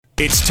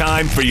It's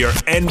time for your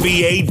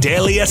NBA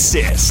Daily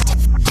Assist.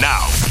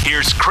 Now,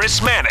 here's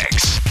Chris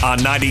Mannix on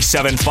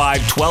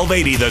 97.5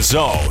 1280 The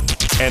Zone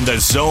and The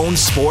Zone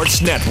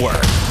Sports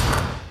Network.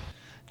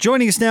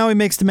 Joining us now, he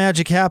makes the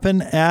magic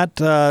happen at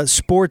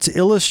Sports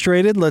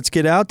Illustrated. Let's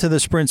get out to the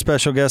Sprint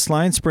special guest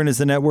line. Sprint is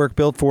the network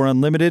built for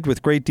unlimited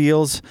with great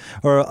deals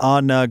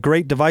on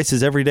great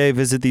devices every day.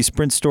 Visit the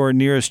Sprint store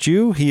nearest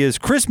you. He is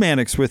Chris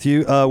Mannix with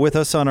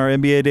us on our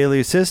NBA Daily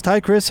Assist. Hi,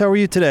 Chris. How are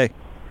you today?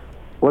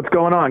 What's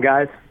going on,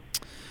 guys?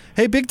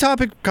 Hey, big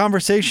topic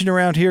conversation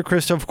around here,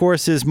 Chris, of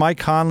course, is Mike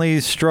Conley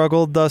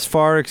struggled thus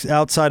far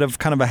outside of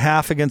kind of a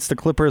half against the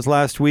Clippers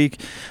last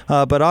week,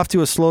 but off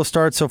to a slow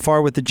start so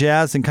far with the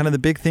Jazz, and kind of the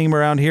big theme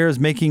around here is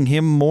making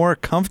him more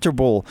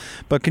comfortable.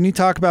 But can you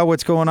talk about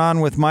what's going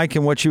on with Mike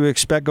and what you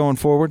expect going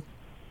forward?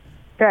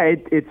 Yeah,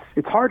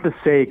 it's hard to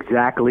say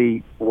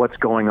exactly what's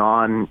going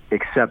on,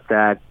 except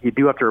that you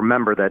do have to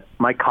remember that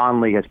Mike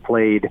Conley has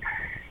played,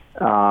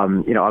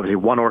 obviously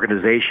one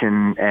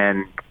organization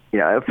and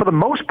for the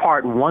most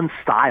part, one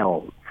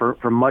style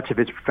for much of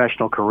his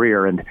professional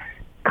career, and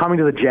coming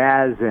to the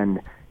Jazz and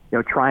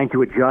trying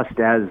to adjust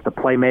as the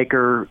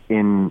playmaker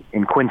in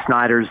Quinn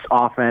Snyder's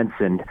offense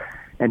and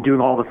doing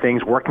all the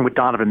things, working with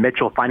Donovan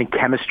Mitchell, finding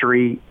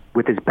chemistry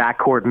with his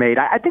backcourt mate.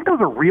 I think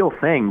those are real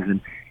things,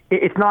 and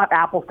it's not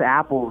apples to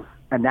apples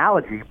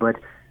analogy, but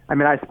I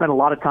mean, I spent a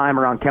lot of time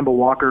around Kemba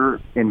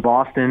Walker in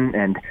Boston,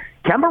 and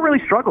Kemba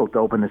really struggled to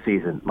open the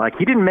season. Like,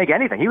 he didn't make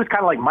anything. He was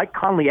kind of like Mike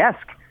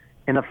Conley-esque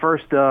in the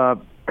first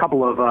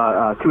couple of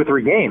 2 or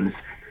 3 games.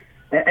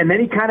 And then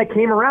he kind of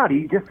came around.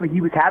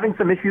 He was having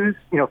some issues,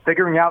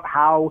 figuring out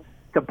how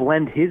to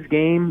blend his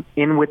game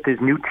in with his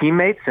new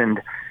teammates, and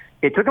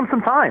it took him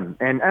some time.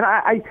 And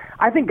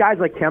I think guys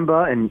like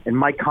Kemba and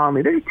Mike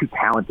Conley, they're just too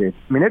talented.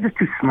 I mean, they're just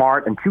too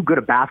smart and too good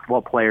of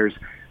basketball players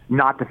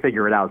not to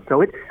figure it out.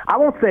 So I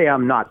won't say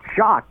I'm not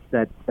shocked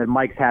that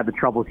Mike's had the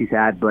troubles he's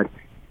had, but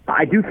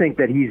I do think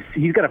that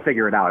he's got to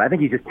figure it out. I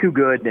think he's just too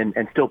good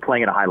and still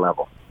playing at a high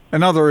level.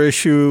 Another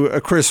issue,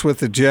 Chris, with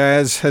the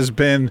Jazz has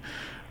been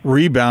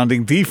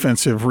rebounding,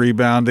 defensive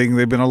rebounding.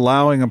 They've been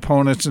allowing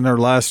opponents in their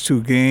last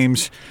 2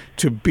 games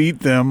to beat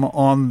them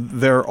on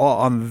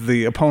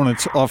the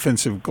opponent's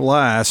offensive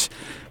glass.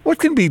 What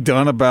can be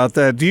done about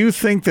that? Do you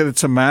think that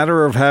it's a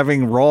matter of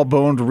having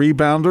raw-boned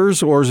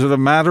rebounders, or is it a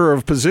matter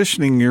of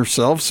positioning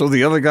yourself so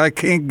the other guy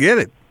can't get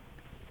it?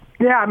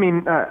 Yeah, I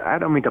mean, I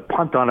don't mean to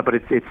punt on it, but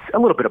it's a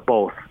little bit of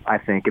both, I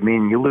think. I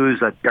mean, you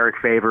lose Derek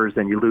Favors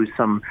and you lose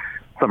some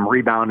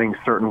rebounding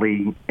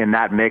certainly in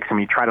that mix. I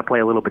mean, you try to play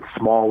a little bit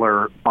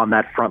smaller on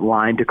that front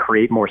line to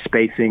create more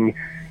spacing.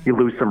 You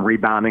lose some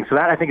rebounding. So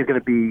that, I think, is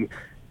going to be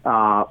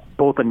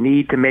both a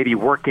need to maybe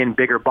work in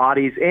bigger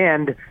bodies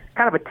and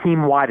kind of a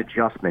team-wide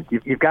adjustment.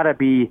 You've got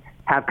to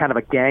have kind of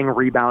a gang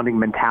rebounding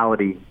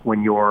mentality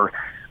when you're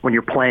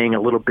playing a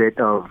little bit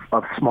of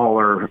a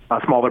smaller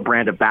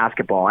brand of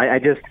basketball.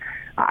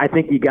 I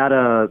think you got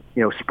to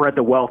spread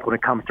the wealth when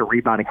it comes to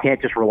rebounding. You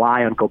can't just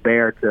rely on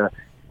Gobert to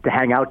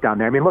hang out down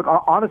there. I mean, look,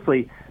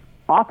 honestly,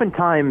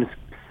 oftentimes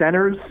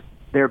centers,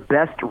 their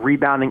best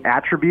rebounding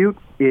attribute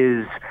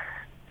is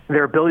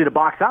their ability to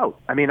box out.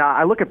 I mean,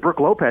 I look at Brook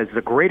Lopez as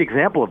a great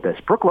example of this.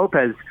 Brook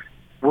Lopez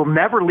will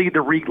never lead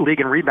the league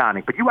in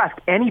rebounding, but you ask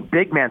any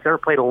big man that's ever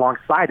played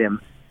alongside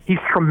him, he's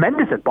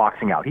tremendous at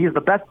boxing out. He is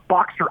the best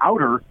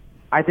boxer-outer,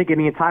 I think, in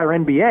the entire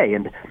NBA.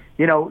 And,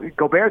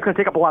 Gobert's going to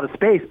take up a lot of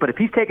space, but if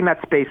he's taking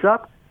that space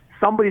up,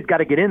 somebody's got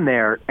to get in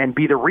there and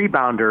be the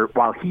rebounder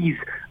while he's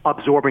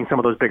absorbing some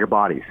of those bigger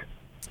bodies.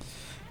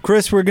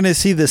 Chris, we're going to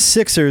see the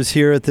Sixers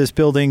here at this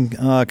building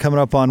coming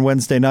up on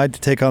Wednesday night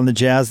to take on the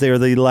Jazz. They are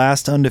the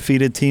last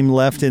undefeated team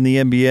left in the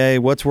NBA.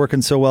 What's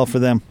working so well for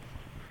them?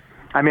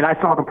 I mean, I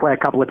saw them play a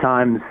couple of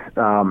times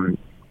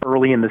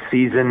early in the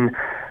season.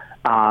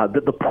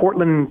 The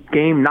Portland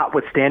game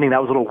notwithstanding, that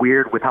was a little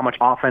weird with how much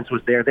offense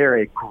was there. They're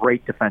a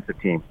great defensive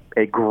team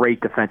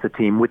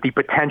with the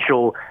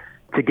potential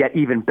to get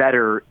even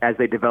better as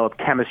they develop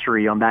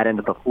chemistry on that end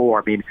of the floor.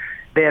 I mean,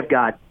 they have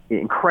got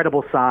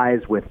incredible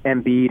size with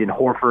Embiid and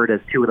Horford as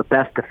 2 of the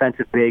best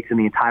defensive bigs in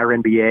the entire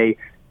NBA.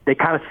 They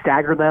kind of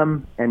stagger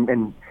them,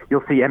 and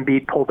you'll see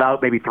Embiid pulled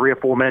out maybe 3 or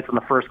 4 minutes in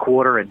the first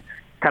quarter and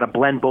kind of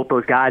blend both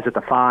those guys at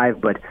the 5.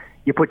 But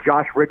you put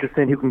Josh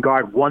Richardson, who can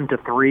guard 1 to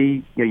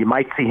 3. You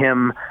might see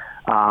him.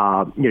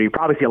 You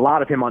probably see a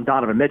lot of him on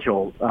Donovan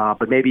Mitchell,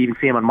 but maybe even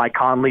see him on Mike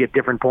Conley at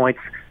different points.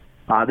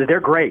 They're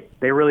great.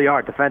 They really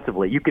are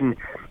defensively.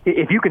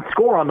 If you can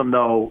score on them,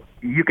 though,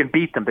 you can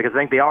beat them because I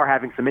think they are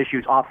having some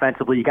issues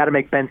offensively. You got to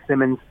make Ben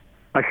Simmons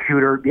a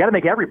shooter. You got to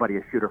make everybody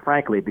a shooter,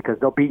 frankly, because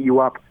they'll beat you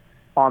up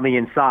on the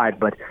inside.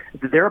 But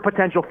they're a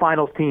potential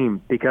finals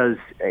team because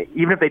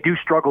even if they do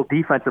struggle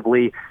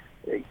defensively,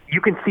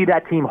 you can see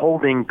that team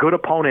holding good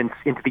opponents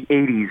into the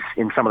 80s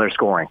in some of their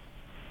scoring.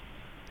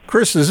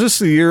 Chris, is this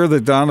the year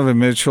that Donovan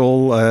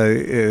Mitchell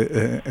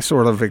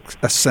sort of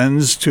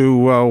ascends to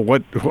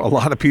what a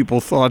lot of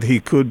people thought he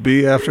could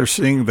be after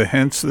seeing the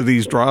hints that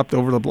he's dropped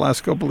over the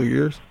last couple of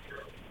years?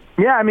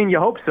 Yeah, I mean, you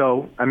hope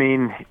so. I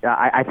mean,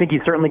 I think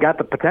he's certainly got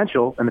the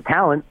potential and the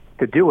talent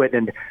to do it.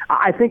 And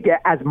I think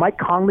as Mike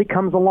Conley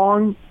comes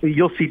along,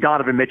 you'll see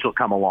Donovan Mitchell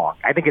come along.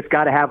 I think it's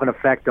got to have an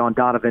effect on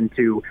Donovan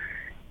to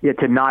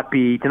not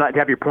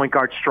have your point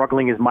guard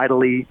struggling as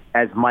mightily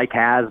as Mike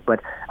has.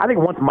 But I think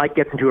once Mike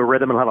gets into a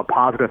rhythm, it'll have a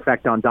positive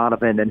effect on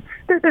Donovan. And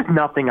there's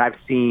nothing I've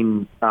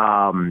seen,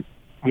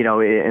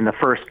 in the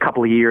first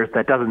couple of years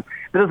that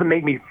doesn't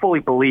make me fully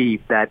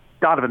believe that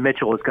Donovan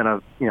Mitchell is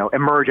going to,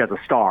 emerge as a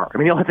star. I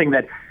mean, the only thing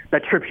that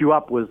trips you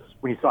up was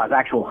when you saw his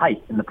actual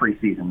height in the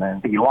preseason. And I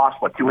think he lost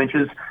 2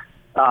 inches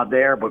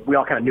there, but we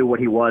all kind of knew what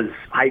he was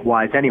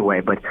height-wise anyway.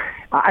 But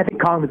I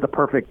think Conley's the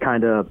perfect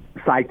kind of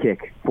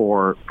sidekick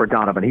for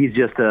Donovan. He's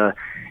just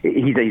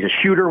he's a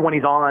shooter when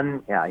he's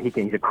on. Yeah,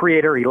 he's a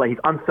creator. He's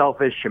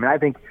unselfish. I mean, I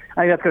think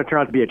that's going to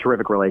turn out to be a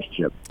terrific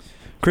relationship.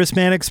 Chris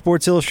Mannix,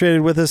 Sports Illustrated,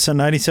 with us on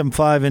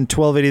 97.5 and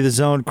 1280 The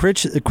Zone.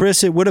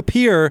 Chris, it would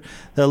appear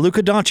that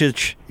Luka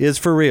Doncic is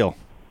for real.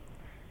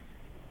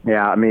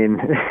 Yeah, I mean,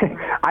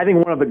 I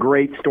think one of the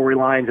great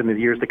storylines in the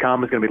years to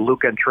come is going to be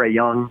Luka and Trae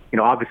Young.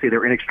 Obviously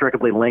they're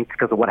inextricably linked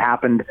because of what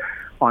happened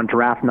on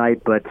draft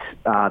night, but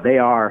they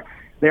are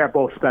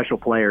both special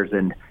players.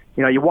 And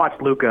you watch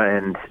Luka,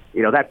 and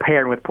that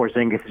pairing with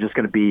Porzingis is just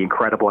going to be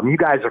incredible. I mean, you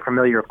guys are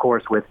familiar, of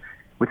course, with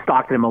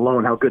Stockton and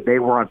Malone, how good they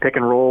were on pick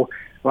and roll.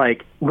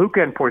 Like,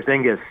 Luka and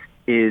Porzingis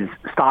is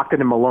Stockton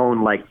and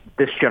Malone, like,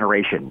 this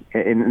generation.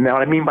 And what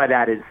I mean by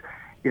that is,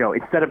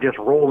 instead of just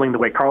rolling the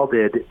way Carl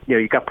did,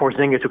 you got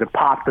Porzingis who can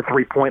pop the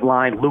three-point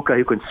line, Luka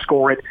who can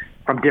score it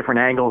from different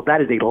angles. That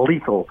is a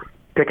lethal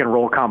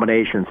pick-and-roll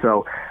combination.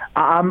 So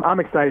I'm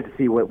excited to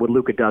see what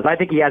Luka does. I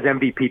think he has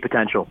MVP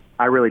potential.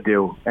 I really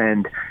do.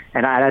 And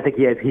I think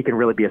he can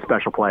really be a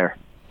special player.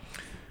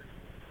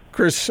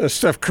 Chris,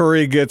 Steph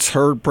Curry gets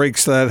hurt,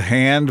 breaks that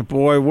hand.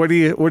 Boy, what do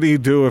you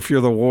do if you're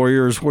the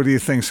Warriors? What do you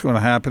think is going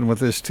to happen with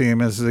this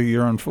team as the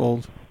year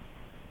unfolds?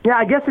 Yeah,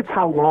 I guess it's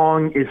how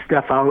long is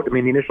Steph out. I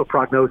mean, the initial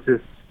prognosis,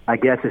 I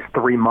guess, is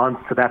 3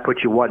 months, so that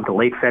puts you, into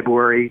late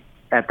February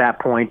at that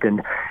point.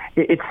 And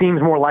it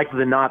seems more likely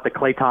than not that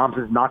Klay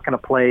Thompson's not going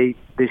to play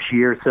this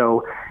year.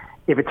 So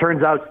if it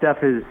turns out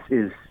Steph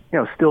is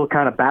still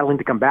kind of battling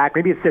to come back,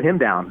 maybe it's sit him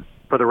down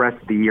for the rest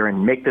of the year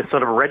and make this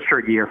sort of a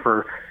redshirt year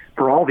for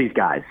all these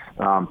guys.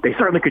 They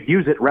certainly could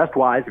use it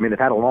rest-wise. I mean, they've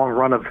had a long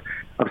run of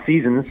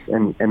seasons,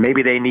 and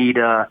maybe they need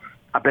a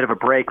bit of a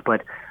break.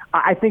 But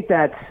I think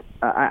that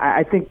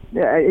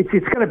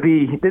it's going to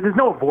be – there's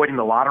no avoiding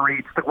the lottery.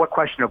 It's the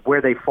question of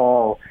where they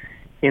fall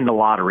in the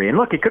lottery. And,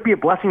 look, it could be a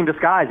blessing in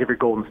disguise if you're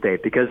Golden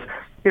State because,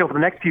 for the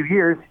next few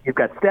years, you've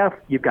got Steph,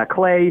 you've got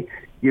Klay,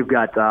 you've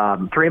got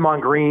Draymond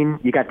Green,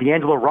 you got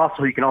D'Angelo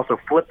Russell you can also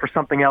flip for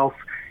something else.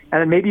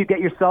 And then maybe you get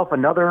yourself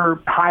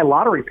another high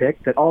lottery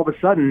pick that all of a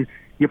sudden –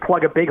 you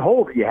plug a big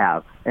hole that you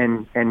have,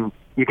 and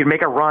you can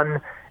make a run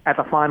at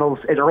the finals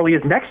as early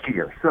as next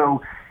year.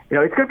 So,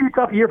 it's going to be a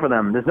tough year for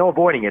them. There's no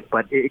avoiding it,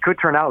 but it could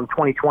turn out in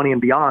 2020 and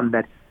beyond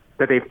that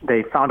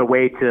they found a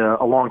way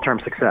to a long-term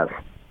success.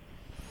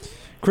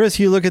 Chris,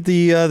 you look at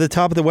the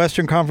top of the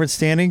Western Conference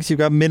standings. You've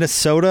got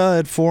Minnesota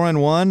at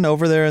 4-1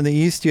 over there in the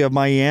East. You have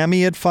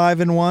Miami at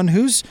 5-1.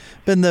 Who's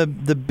been the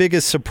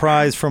biggest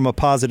surprise from a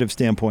positive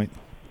standpoint?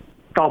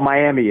 Oh,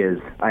 Miami is,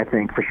 I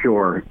think, for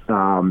sure.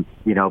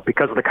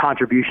 Because of the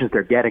contributions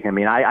they're getting. I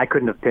mean, I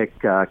couldn't have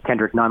picked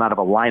Kendrick Nunn out of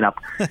a lineup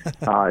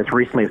as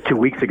recently as 2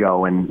 weeks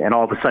ago, and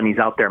all of a sudden he's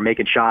out there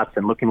making shots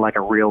and looking like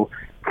a real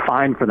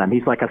find for them.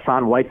 He's like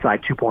Hassan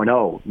Whiteside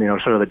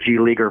 2.0, sort of the G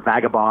Leaguer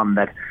vagabond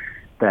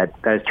that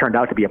has turned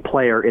out to be a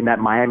player in that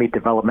Miami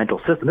developmental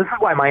system. This is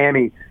why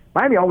Miami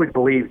always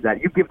believes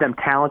that you give them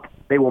talent,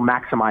 they will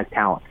maximize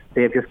talent.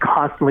 They have just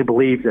constantly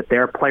believed that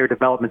their player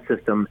development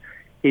system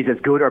is as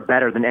good or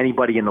better than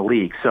anybody in the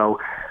league. So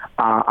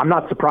I'm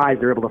not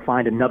surprised they're able to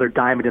find another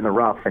diamond in the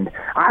rough. And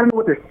I don't know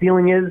what their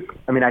ceiling is.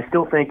 I mean, I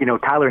still think,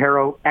 Tyler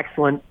Herro,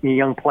 excellent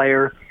young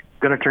player,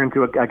 going to turn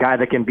into a guy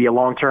that can be a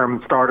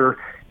long-term starter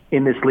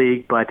in this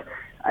league. But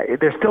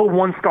they're still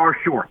one star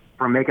short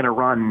from making a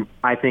run,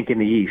 I think, in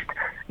the East.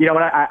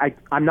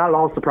 I'm not at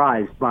all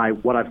surprised by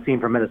what I've seen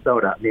from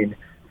Minnesota. I mean,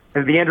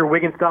 the Andrew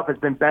Wiggins stuff has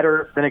been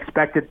better than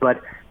expected, but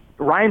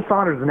Ryan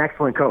Saunders is an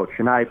excellent coach,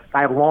 and I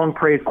have long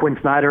praised Quinn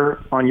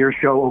Snyder on your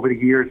show over the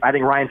years. I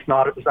think Ryan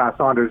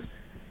Saunders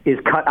is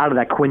cut out of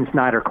that Quinn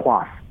Snyder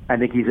cloth. I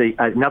think he's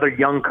another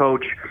young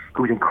coach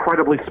who's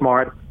incredibly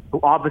smart, who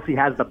obviously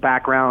has the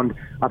background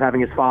of having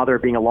his father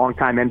being a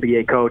longtime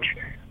NBA coach.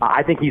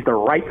 I think he's the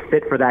right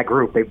fit for that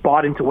group. They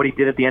bought into what he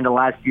did at the end of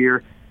last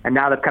year, and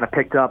now they've kind of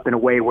picked up in a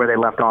way where they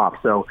left off.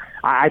 So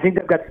I think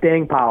they've got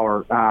staying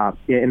power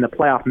in the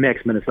playoff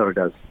mix, Minnesota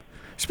does.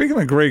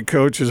 Speaking of great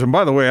coaches, and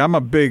by the way, I'm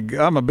a big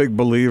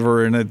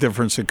believer in a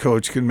difference a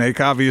coach can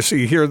make.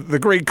 Obviously, here the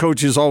great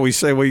coaches always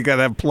say, "Well, you got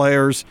to have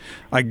players."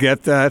 I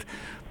get that,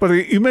 but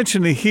you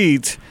mentioned the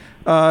Heat.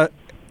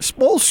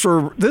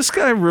 Spoelstra, this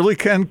guy really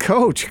can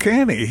coach,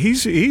 can he?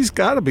 He's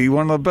got to be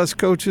one of the best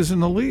coaches in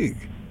the league.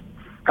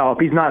 Oh, if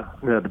he's not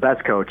the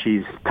best coach,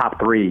 he's top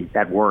 3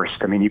 at worst.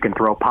 I mean, you can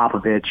throw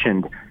Popovich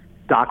and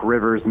Doc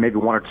Rivers, and maybe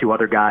one or two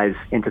other guys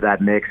into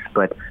that mix,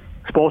 but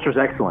Spoelstra's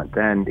excellent,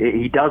 and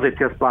he does it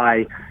just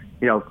by,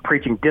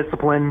 preaching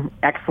discipline,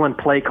 excellent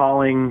play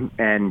calling,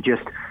 and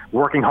just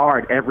working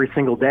hard every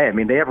single day. I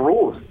mean, they have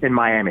rules in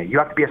Miami. You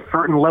have to be a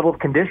certain level of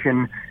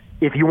condition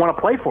if you want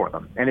to play for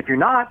them. And if you're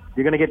not,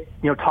 you're going to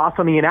get, tossed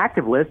on the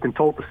inactive list and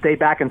told to stay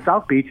back in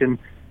South Beach and,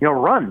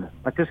 run.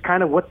 That's just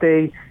kind of what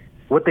they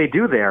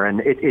do there. And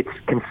it's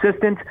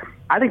consistent.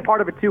 I think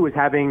part of it, too, is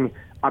having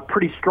a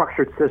pretty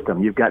structured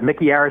system. You've got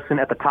Mickey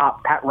Arison at the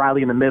top, Pat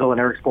Riley in the middle, and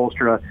Eric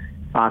Spoelstra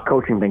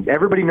coaching things.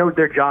 Everybody knows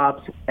their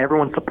jobs.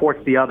 Everyone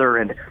supports the other.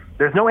 And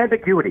there's no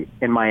ambiguity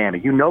in Miami.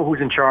 You know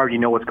who's in charge. You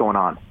know what's going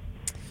on.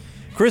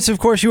 Chris, of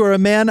course, you are a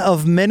man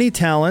of many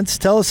talents.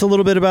 Tell us a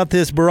little bit about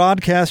this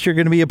broadcast you're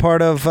going to be a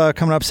part of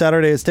coming up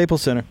Saturday at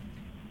Staples Center.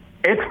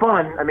 It's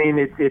fun. I mean,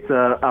 it's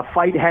a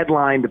fight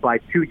headlined by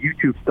two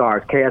YouTube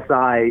stars,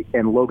 KSI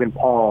and Logan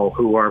Paul,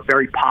 who are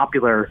very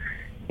popular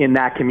in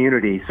that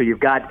community. So you've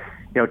got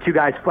two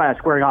guys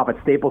squaring off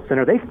at Staples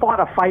Center. They fought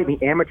a fight in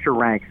the amateur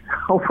ranks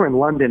over in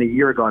London a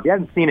year ago. If you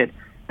haven't seen it,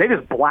 they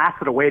just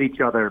blasted away at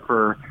each other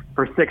for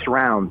 6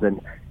 rounds.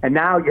 And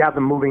now you have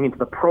them moving into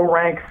the pro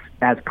ranks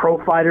as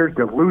pro fighters.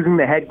 They're losing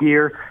the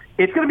headgear.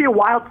 It's going to be a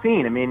wild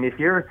scene. I mean, it's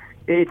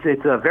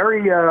a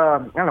very, I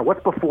don't know,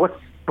 what's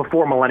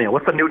before millennial?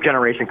 What's the new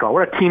generation called?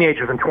 What are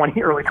teenagers and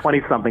early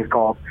 20-somethings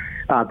called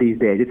these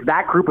days? It's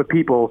that group of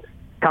people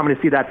coming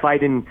to see that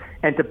fight. And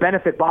to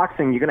benefit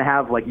boxing, you're going to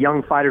have like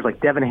young fighters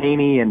like Devin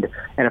Haney and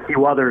a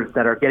few others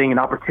that are getting an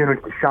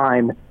opportunity to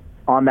shine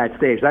on that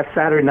stage. That's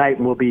Saturday night,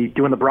 and we'll be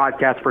doing the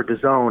broadcast for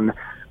DAZN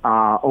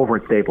over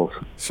at Staples.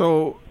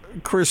 So,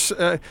 Chris,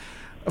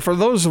 for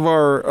those of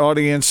our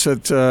audience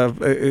that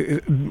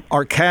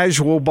are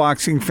casual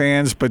boxing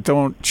fans but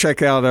don't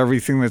check out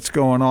everything that's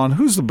going on,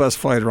 who's the best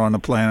fighter on the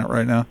planet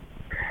right now?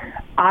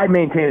 I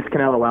maintain it's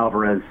Canelo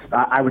Alvarez.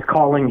 I was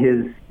calling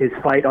his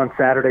fight on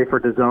Saturday for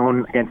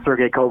DAZN against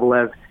Sergey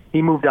Kovalev.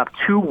 He moved up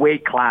 2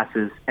 weight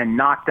classes and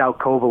knocked out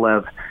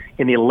Kovalev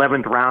in the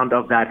 11th round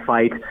of that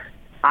fight.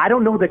 I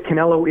don't know that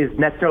Canelo is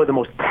necessarily the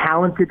most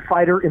talented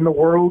fighter in the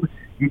world.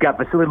 You've got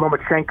Vasily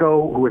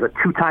Lomachenko, who is a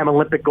 2-time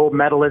Olympic gold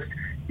medalist.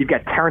 You've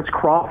got Terrence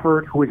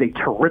Crawford, who is a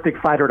terrific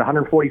fighter at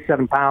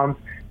 147 pounds.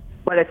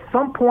 But at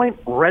some point,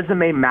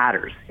 resume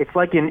matters. It's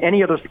like in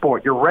any other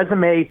sport. Your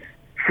resume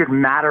should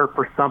matter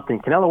for something.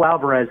 Canelo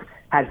Alvarez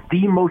has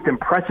the most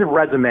impressive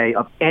resume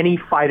of any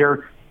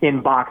fighter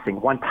in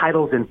boxing. Won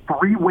titles in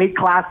 3 weight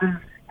classes,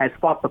 has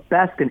fought the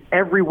best in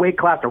every weight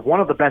class, or one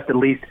of the best at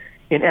least,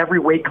 in every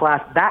weight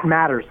class. That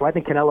matters. So I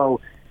think Canelo,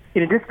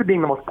 in addition to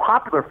being the most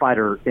popular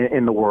fighter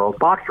in the world,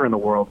 boxer in the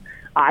world,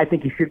 I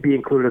think he should be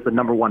included as the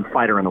number 1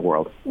 fighter in the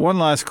world. One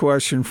last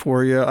question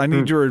for you. I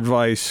need your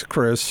advice,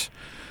 Chris.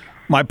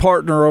 My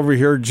partner over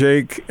here,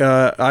 Jake,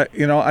 I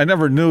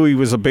never knew he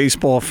was a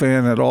baseball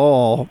fan at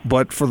all,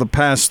 but for the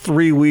past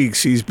 3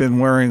 weeks, he's been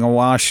wearing a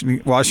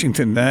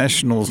Washington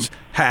Nationals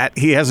hat.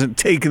 He hasn't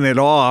taken it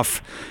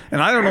off,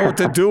 and I don't know what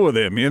to do with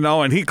him,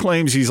 and he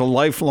claims he's a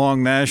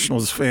lifelong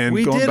Nationals fan.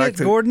 We did it,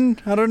 Gordon.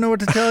 I don't know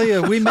what to tell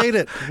you. We made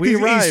it. We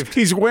arrived.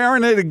 He's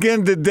wearing it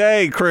again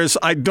today, Chris.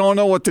 I don't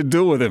know what to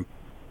do with him.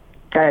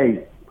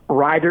 Hey,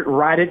 ride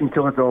it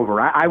until it's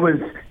over. I was,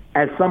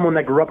 as someone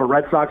that grew up a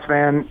Red Sox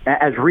fan,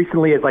 as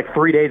recently as like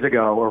 3 days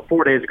ago or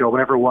 4 days ago,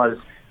 whenever it was,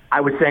 I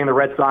was saying the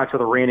Red Sox are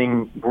the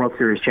reigning World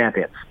Series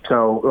champions.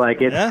 So, like,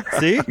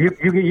 see? You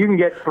can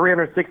get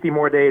 360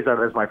 more days out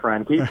of this, my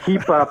friend.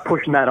 Keep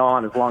pushing that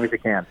on as long as you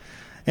can.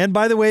 And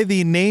by the way,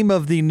 the name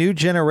of the new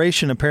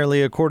generation,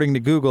 apparently, according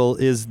to Google,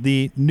 is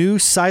the New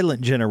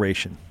Silent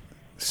Generation.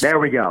 There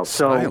we go.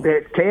 So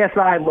it's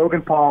KSI,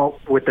 Logan Paul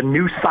with the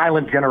New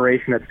Silent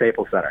Generation at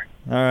Staples Center.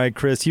 All right,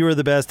 Chris, you are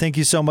the best. Thank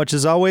you so much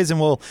as always, and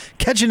we'll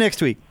catch you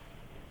next week.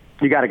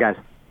 You got it, guys.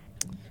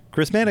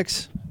 Chris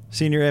Mannix,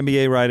 senior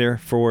NBA writer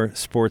for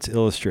Sports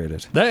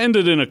Illustrated. That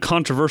ended in a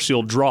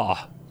controversial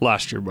draw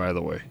last year, by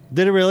the way.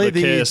 Did it really?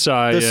 The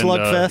KSI the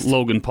slugfest? And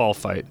Logan Paul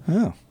fight.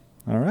 Oh,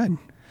 all right.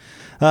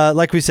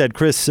 Like we said,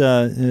 Chris,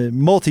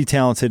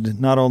 multi-talented.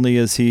 Not only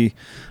is he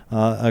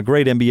a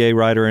great NBA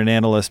writer and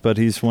analyst, but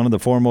he's one of the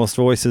foremost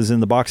voices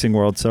in the boxing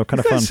world. So kind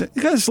of fun.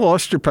 You guys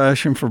lost your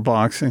passion for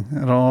boxing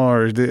at all?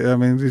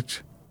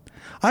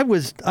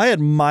 I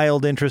had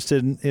mild interest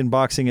in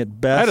boxing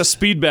at best. I had a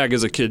speed bag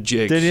as a kid,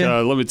 Jake. Did you?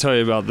 Let me tell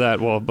you about that.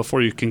 Well,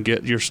 before you can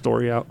get your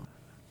story out.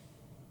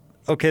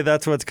 Okay,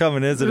 that's what's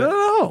coming, isn't it?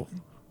 No.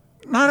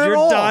 Not You're at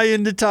all.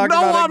 Dying to talk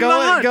about it. I'm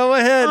not. Go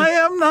ahead. I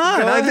am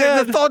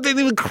not. The thought didn't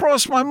even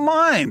cross my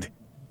mind.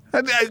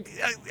 I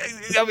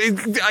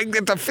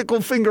get the fickle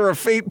finger of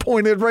fate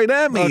pointed right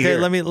at me. Okay, here.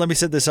 let me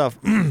set this off.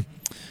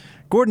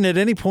 Gordon, at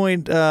any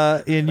point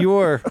in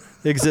your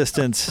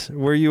existence,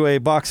 were you a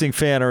boxing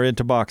fan or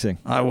into boxing?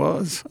 I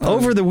was.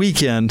 Over the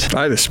weekend.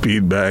 I had a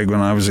speed bag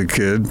when I was a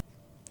kid.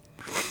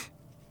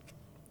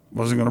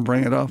 Wasn't going to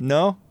bring it up.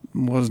 No?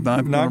 Was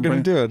not going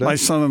to do it. My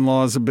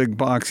son-in-law is a big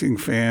boxing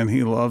fan.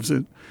 He loves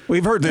it.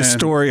 We've heard this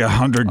story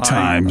 100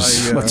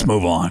 times. Let's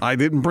move on. I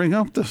didn't bring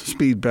up the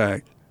speed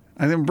bag.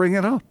 I didn't bring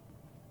it up.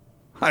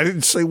 I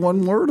didn't say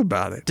one word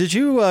about it. Did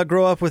you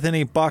grow up with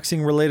any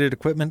boxing-related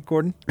equipment,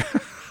 Gordon?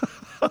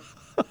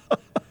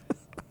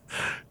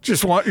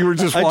 You were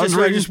just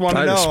wondering? I just want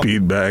to I know. had a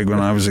speed bag when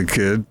I was a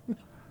kid.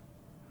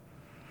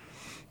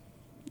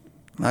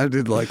 I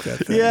did like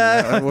that thing.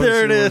 Yeah,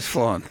 there it is. It was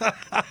fun.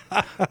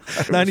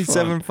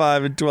 97.5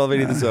 and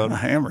 1280 The Zone. I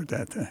hammered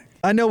that thing.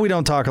 I know we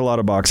don't talk a lot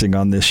of boxing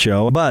on this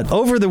show, but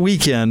over the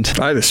weekend,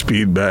 I had a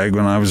speed bag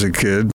when I was a kid.